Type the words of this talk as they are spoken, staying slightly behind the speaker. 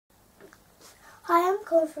Hi, I'm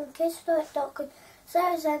calling from KidsStory.com,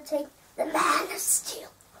 representing the Man of Steel.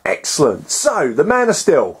 Excellent. So, The Man of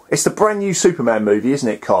Steel. It's the brand new Superman movie, isn't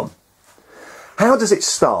it, Con? How does it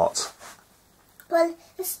start? Well,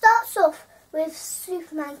 it starts off with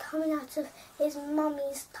Superman coming out of his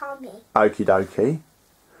mummy's tummy. Okie dokie.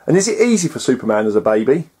 And is it easy for Superman as a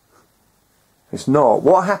baby? It's not.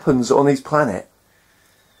 What happens on his planet?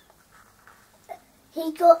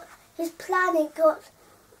 His planet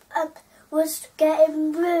was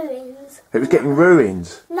getting ruined. It was getting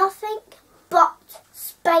ruined. Nothing but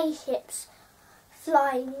spaceships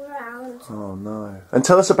flying around. Oh no. And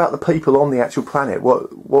tell us about the people on the actual planet.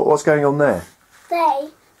 What's going on there? They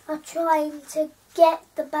are trying to get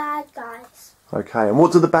the bad guys. Okay, and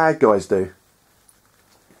what do the bad guys do?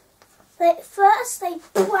 First they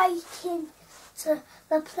break into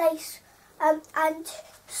the place and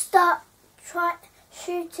start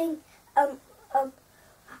shooting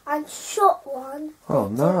and shot one. Oh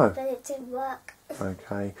no. But it didn't work.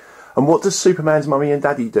 Okay. And what does Superman's mummy and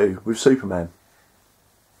daddy do with Superman?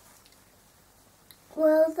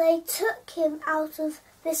 Well, they took him out of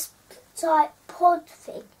this type pod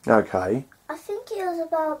thing. Okay. I think it was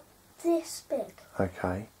about this big.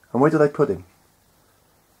 Okay. And where do they put him?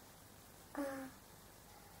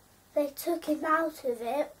 They took him out of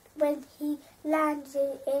it when he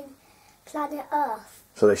landed in planet Earth.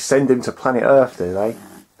 So they send him to planet Earth, do they?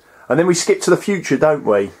 And then we skip to the future, don't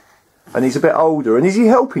we? And he's a bit older. And is he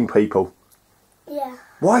helping people? Yeah.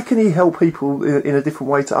 Why can he help people in a different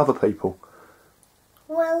way to other people?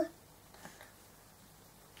 Well,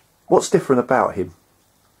 what's different about him?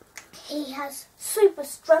 He has super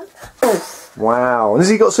strength. Wow. And has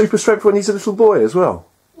he got super strength when he's a little boy as well?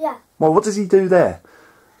 Yeah. Well, what does he do there?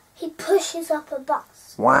 He pushes up a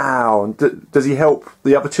bus. Wow. And does he help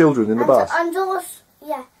the other children in the bus? And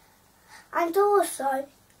also,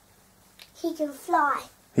 he can fly.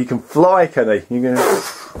 He can fly, can he? You know,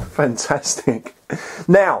 fantastic.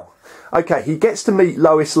 Now, okay, he gets to meet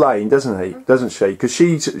Lois Lane, doesn't he? Doesn't she? Because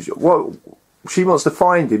she wants to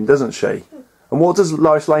find him, doesn't she? And what does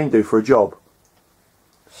Lois Lane do for a job?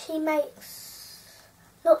 She makes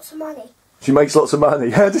lots of money. She makes lots of money.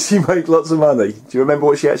 How does she make lots of money? Do you remember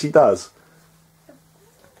what she actually does?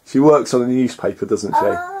 She works on a newspaper, doesn't she?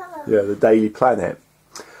 Yeah, the Daily Planet.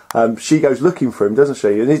 She goes looking for him, doesn't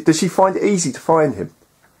she? And does she find it easy to find him?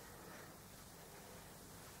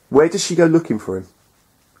 Where does she go looking for him?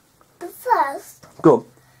 But first, go on.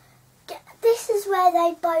 This is where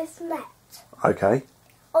they both met. Okay.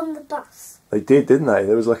 On the bus. They did, didn't they?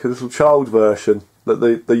 There was like a little child version that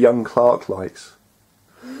the young Clark likes.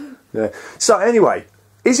 Yeah. So anyway,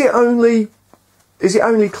 is it only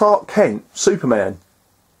Clark Kent, Superman,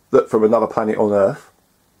 that from another planet on Earth?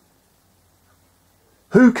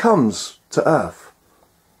 Who comes to Earth?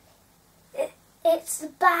 It's the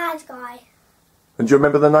bad guy. And do you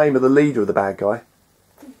remember the name of the leader of the bad guy?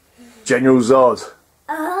 General Zod.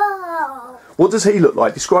 Oh. What does he look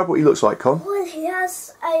like? Describe what he looks like, Con. Well, he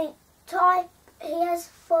has a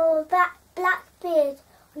black beard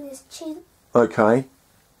on his chin. Okay.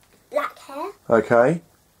 Black hair. Okay.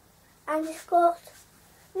 And he's got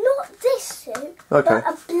not this suit, okay, but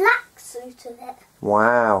a black suit of it.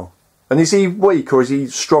 Wow. And is he weak or is he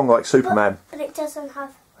strong like Superman? But it doesn't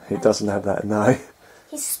have... It doesn't have that, no.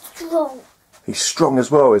 He's strong. He's strong as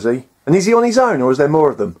well, is he? And is he on his own or is there more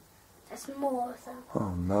of them? There's more of them.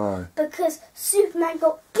 Oh no. Because Superman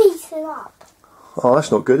got beaten up. Oh,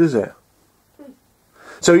 that's not good, is it?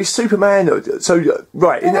 So he's Superman, so,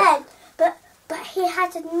 right. But he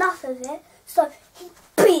had enough of it, so he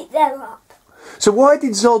beat them up. So why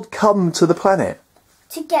did Zod come to the planet?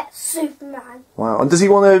 To get Superman. Wow, and does he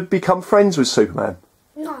want to become friends with Superman?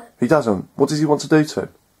 No. He doesn't. What does he want to do to him?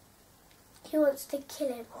 He wants to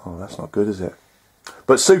kill him. Oh, that's not good, is it?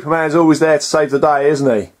 But Superman's always there to save the day,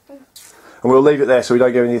 isn't he? And we'll leave it there so we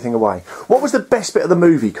don't give anything away. What was the best bit of the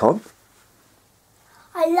movie, Con?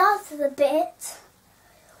 I loved the bit.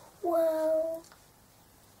 Well,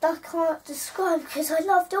 I can't describe because I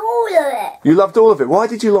loved all of it. You loved all of it. Why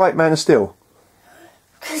did you like Man of Steel?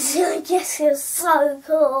 Because I guess it was so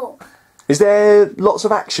cool. Is there lots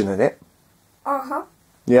of action in it? Uh-huh.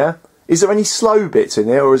 Yeah? Is there any slow bits in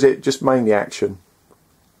it or is it just mainly action?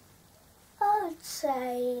 I would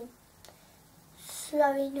say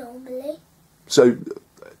slow normally. So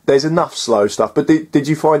there's enough slow stuff, but did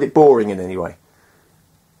you find it boring in any way?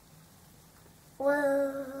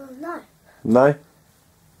 Well, no. No?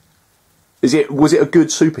 Was it a good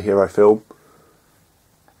superhero film?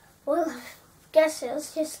 Well, I guess it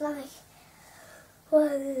was just like,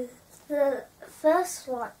 well, the first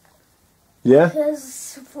one. Yeah?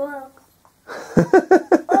 Because, well,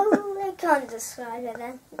 oh my God. can't describe it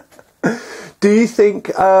then. Do you think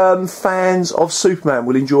fans of Superman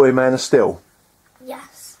will enjoy Man of Steel?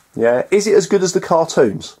 Yes. Yeah. Is it as good as the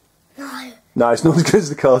cartoons? No. No, it's not as good as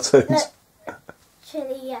the cartoons. No.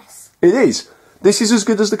 Actually, yes. It is. This is as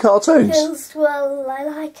good as the cartoons. Because, well, I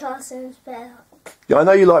like cartoons better. Yeah, I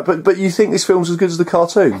know you like, but you think this film's as good as the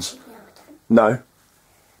cartoons? Actually, no, I don't. No.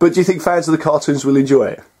 But do you think fans of the cartoons will enjoy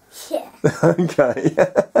it? Yeah. Okay.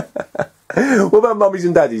 What about mummies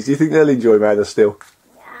and daddies? Do you think they'll enjoy Man of Steel?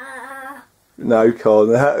 No,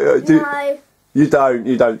 Con. No. You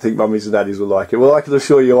don't think mummies and daddies will like it. Well, I can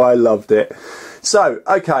assure you I loved it. So,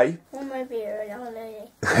 okay. Well, maybe you're not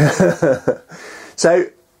really. So,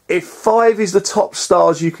 if 5 is the top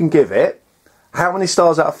stars you can give it, how many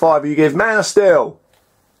stars out of 5 will you give Man of Steel?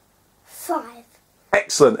 5.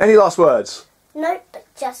 Excellent. Any last words? Nope, but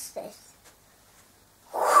just this.